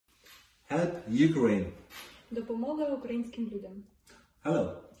Help Ukraine. Допомога українським людям.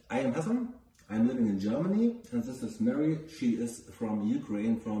 Hello, I am Hassan. I'm living in Germany, and this is Mary. She is from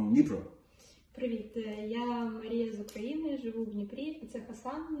Ukraine, from Dnipro. Привіт, я Марія з України, живу в Дніпрі, і це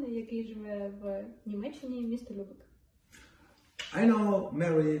Хасан, який живе в Німеччині, місто Любек. I know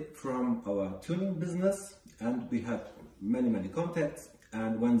Mary from our tuning business, and we had many contacts.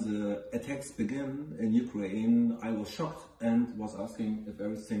 And when the attacks began in Ukraine, I was shocked and was asking if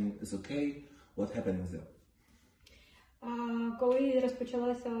everything is okay, what happened there. Коли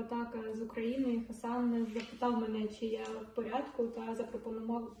розпочалася атака з України, Хасан запитав мене, чи я в порядку, та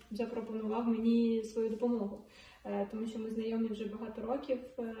запропонував мені свою допомогу. Тому що ми знайомі вже багато років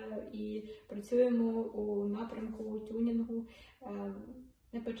і працюємо у напрямку тюнінгу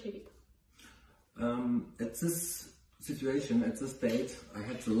не перший рік. At this situation, at this date, I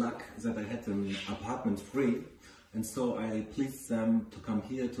had the luck that I had an apartment free, and so I pleased them to come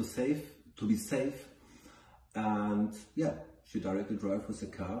here to be safe. And yeah, she directly drove with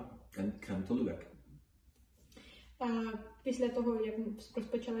the car and came to Lübeck. Після того, як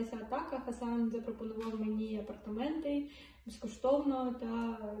розпочалася атака, Хасан запропонував мені апартаменти безкоштовно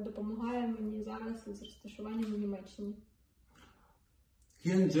та допомагає мені зараз з розташуванням у Німеччині.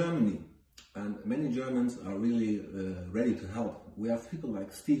 Here in Germany, and many Germans are really ready to help. We have people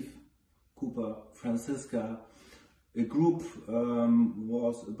like Steve, Cooper, Franziska. A group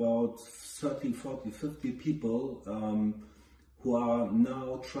was about 30, 40, 50 people who are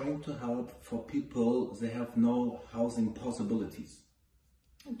now trying to help for people they have no housing possibilities.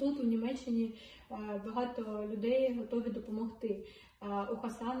 Тут у Німеччині багато людей готові допомогти. У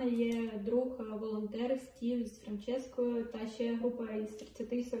Хасана є друг волонтер Стів з Франческою та ще група із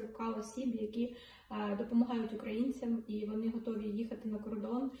 30-40 осіб, які допомагають українцям, і вони готові їхати на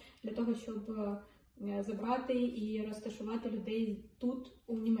кордон для того, щоб забрати і розташувати людей тут,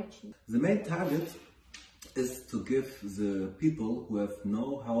 у Німеччині. The main target is to give the people who have no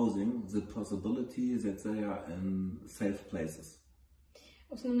housing the possibility that they are in safe places.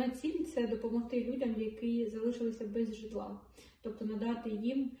 Основна ціль – це допомогти людям, які залишилися без житла, тобто надати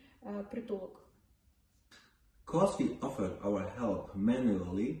їм притулок. Because we offer our help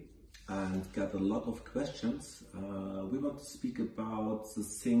manually and got a lot of questions, we want to speak about the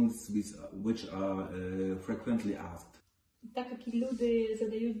things which are frequently asked. Так як люди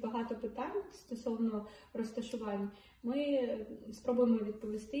задають багато питань стосовно розташувань, ми спробуємо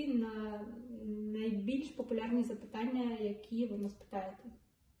відповісти на найбільш популярні запитання, які ви нас питаєте.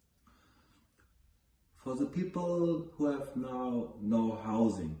 For the people who have now no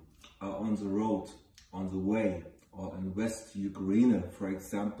housing, are on the road, on the way, or in West Ukraine, for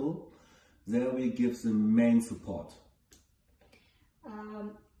example, there we give them main support.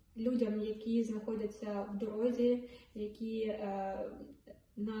 Людям, які знаходяться в дорозі, які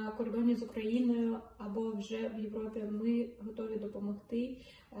на кордоні з Україною або вже в Європі, ми готові допомогти.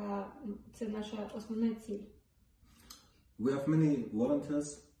 Це наша основна ціль. We have many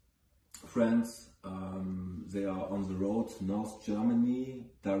volunteers, friends. They are on the road, North Germany,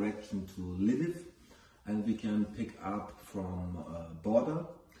 direction to Lviv, and we can pick up from border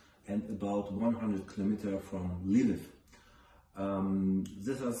and about 100 kilometers from Lviv.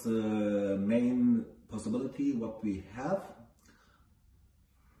 This is the main possibility what we have.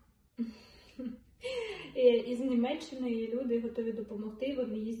 Із Німеччини люди готові допомогти,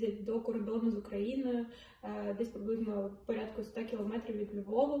 вони їздять до кордону з Україною, десь приблизно порядку 100 кілометрів від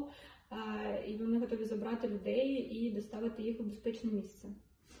Львову, і вони готові забрати людей і доставити їх у безпечне місце.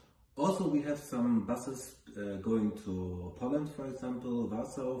 Also we have some buses going to Poland, for example,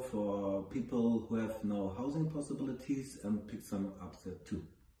 Warsaw, for people who have no housing possibilities, and pick them up there too.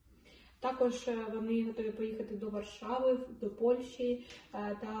 Також вони готові поїхати до Варшави, до Польщі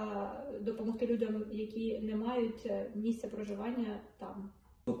та допомогти людям, які не мають місця проживання там.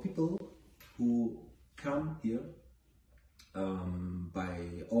 For people who come here by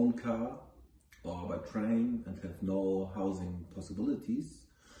own car or by train and have no housing possibilities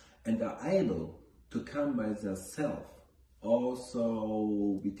and are able to come by themselves, also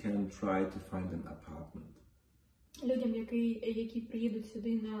we can try to find an apartment. Людям, які приїдуть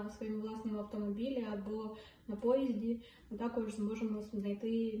сюди на своєму власному автомобілі або на поїзді, ми також зможемо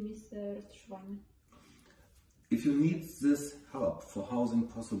знайти місце розташування. If you need this help for housing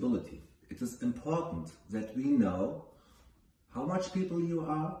possibility, it is important that we know how much people you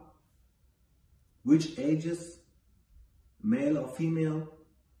are, which ages, male or female,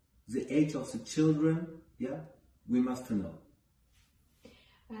 the age of the children, yeah, we must know.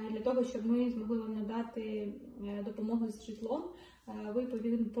 Для того, щоб ми змогли вам надати допомогу з житлом,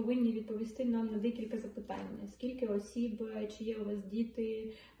 ви повинні відповісти нам на декілька запитань. Скільки осіб, чи є у вас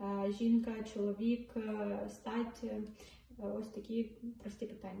діти, жінка, чоловік, стать? Ось такі прості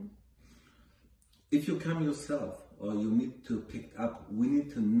питання. If you come yourself or you need to pick up, we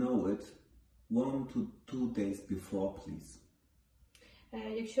need to know it 1 to 2 days before, please.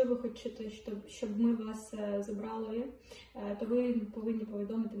 Якщо ви хочете, щоб ми вас забрали, то ви повинні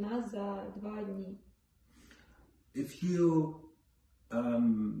повідомити нас за 2 дні. If you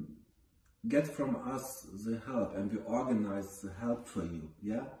get from us the help and we organize the help for you,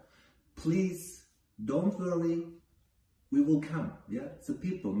 yeah, please don't worry, we will come, yeah. The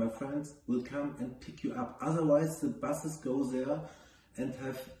people, my friends, will come and pick you up. Otherwise, the buses go there and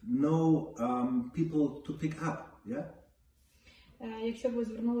have no people to pick up, yeah. Якщо ви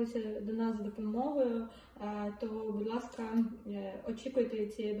звернулися до нас з допомогою, то, будь ласка, очікуйте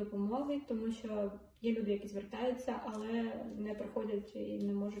цієї допомоги, тому що є люди, які звертаються, але не приходять і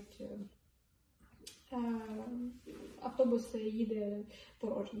не можуть. Автобус їде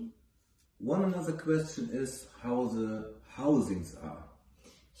порожній. One another question is how the housings are.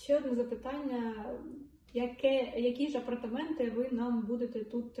 Ще одне запитання, які ж апартаменти ви нам будете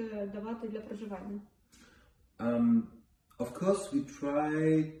тут давати для проживання? Of course, we try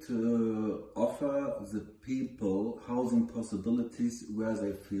to offer the people housing possibilities where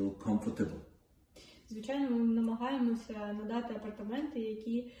they feel comfortable. Звичайно, ми намагаємося надати апартаменти,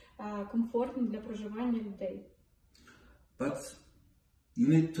 які комфортні для проживання людей. But you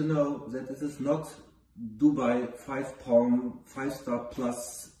need to know that this is not Dubai 5-star plus,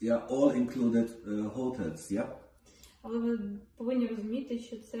 yeah, all-included hotels, yeah? Але ви повинні розуміти,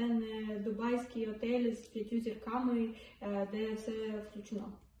 що це не дубайський готель з 5 зірками, де все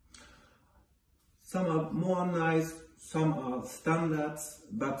включено. Some are more nice, some are standards,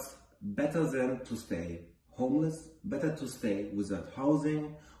 but better than to stay homeless, better to stay without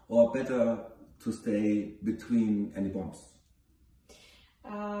housing, or better to stay between any bombs.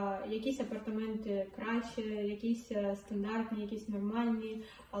 Якісь апартаменти краще, якісь стандартні, якісь нормальні,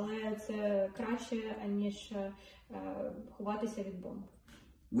 але це краще, аніж ховатися від бомб.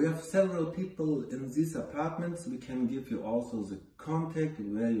 We have several people in these apartments. We can give you also the contact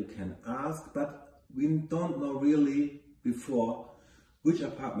where you can ask, but we don't know really before which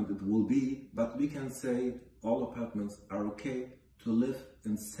apartment it will be, but we can say all apartments are okay to live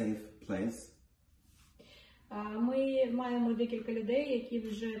in safe place. Ми маємо декілька людей, які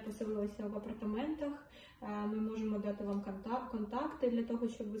вже поселилися в апартаментах. Ми можемо дати вам контакти для того,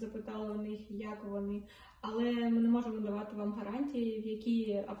 щоб ви запитали у них, як вони. Але ми не можемо давати вам гарантії, в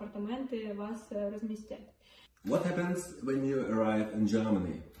які апартаменти вас розмістять. What happens when you arrive in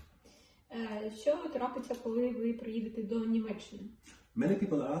Germany? Що трапиться, коли ви приїдете до Німеччини? Many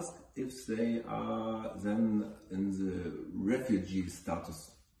people ask if they are then in the refugee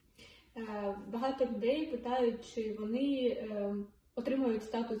status. Багато людей питають, чи вони отримують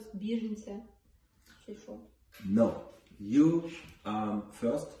статус біженця, чи що? No. You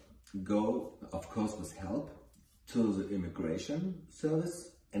first go, of course, with help to the immigration service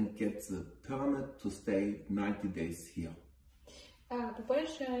and get the permit to stay 90 days here.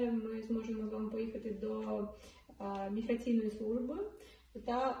 По-перше, ми зможемо з вами поїхати до міграційної служби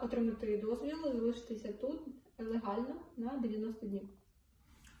та отримати дозвіл залишитися тут легально на 90 днів.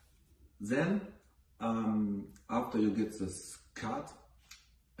 Then, after you get this card,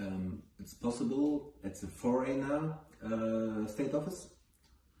 it's possible at the foreigner state office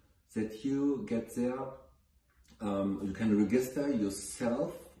that you get there. You can register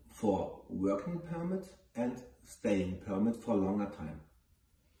yourself for working permit and staying permit for a longer time.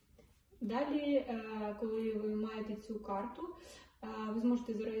 Далі, коли ви маєте цю карту, ви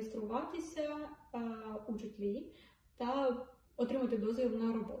зможете зареєструватися у житлі та отримати дозвіл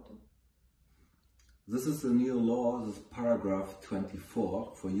на роботу. This is the new law, this is paragraph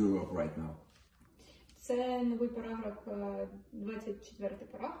 24 for Europe right now. Це новий параграф, 24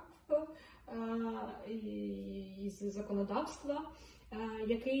 параграф із законодавства,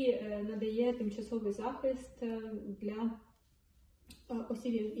 який надає тимчасовий захист для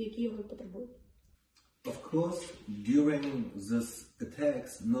осіб, які його потребують. Of course, during this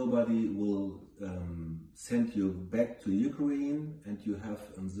attacks, nobody will send you back to Ukraine, and you have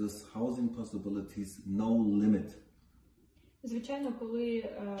in this housing possibilities no limit. Звичайно, коли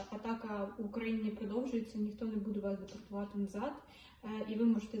атака в Україні продовжується, ніхто не буде вас депортувати назад, і ви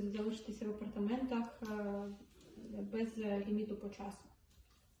можете залишитися в апартаментах без ліміту по часу.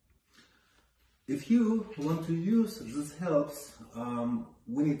 If you want to use these helps,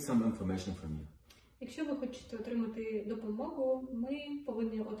 we need some information from you. Якщо ви хочете отримати допомогу, ми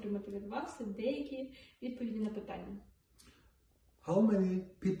повинні отримати від вас деякі відповіді на питання. how many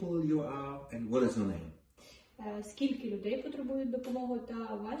people you are and what is your name. Скільки людей потребують допомоги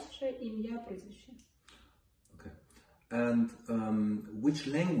та ваше ім'я, прізвище. Okay. And which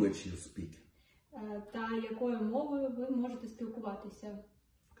language you speak. Та якою мовою ви можете спілкуватися.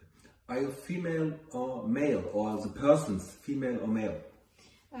 Okay. Are you female or male, or the person's female or male?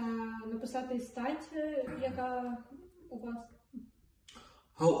 Написати стать, яка у вас.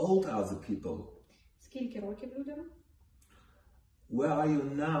 How old are the people? Скільки років людям? Where are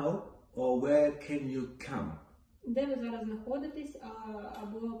you now, or where can you come? Де ви зараз знаходитесь,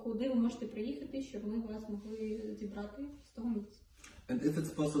 або куди ви можете приїхати, щоб ми вас могли зібрати з того місця. And if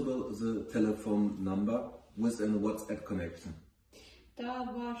it's possible, the telephone number with a WhatsApp connection. Та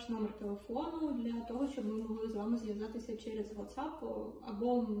ваш номер телефону для того, щоб ми могли з вами зв'язатися через WhatsApp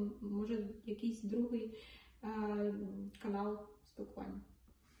або, може, якийсь другий канал спілкування.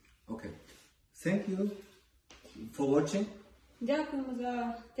 Okay. Thank you for watching. Дякуємо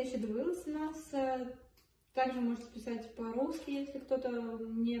за те, що дивилися нас. Также можете писать по-русски, если кто-то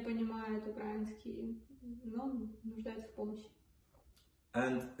не понимает украинский, но нуждается в помощи.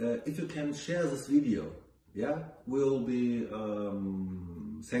 And if you can share this video, yeah, we'll be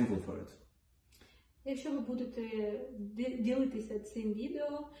thankful for it. Якщо ви будете ділитися цим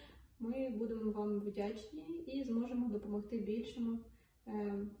відео, ми будемо вам вдячні і зможемо допомогти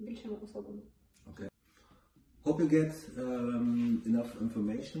більшим особам. Okay. Hope you get enough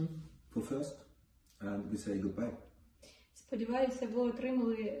information for first, and we say goodbye. Сподіваюся, ви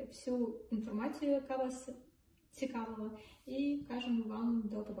отримали всю інформацію, яка вас цікавила, і кажемо вам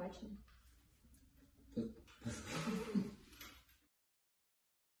до побачення.